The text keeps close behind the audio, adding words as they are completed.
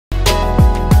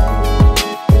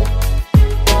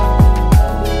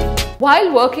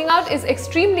While working out is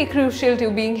extremely crucial to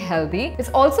being healthy, it's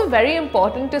also very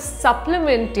important to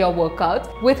supplement your workouts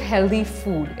with healthy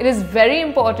food. It is very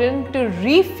important to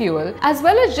refuel as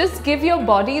well as just give your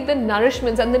body the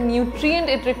nourishments and the nutrient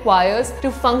it requires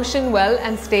to function well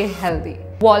and stay healthy.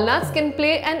 Walnuts can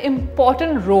play an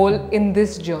important role in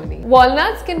this journey.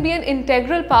 Walnuts can be an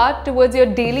integral part towards your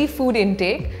daily food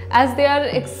intake as they are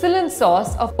an excellent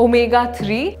source of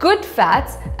omega-3, good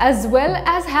fats, as well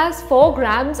as has 4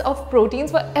 grams of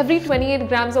proteins for every 28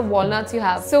 grams of walnuts you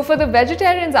have. So for the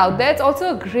vegetarians out there, it's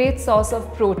also a great source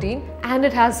of protein and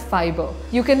it has fiber.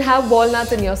 You can have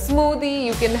walnuts in your smoothie,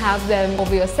 you can have them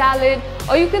over your salad,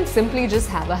 or you can simply just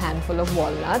have a handful of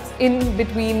walnuts in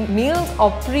between meals or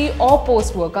pre or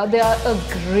post workout. They are a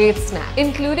great snack.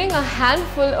 Including a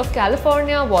handful of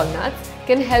California walnuts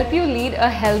can help you lead a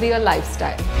healthier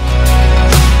lifestyle.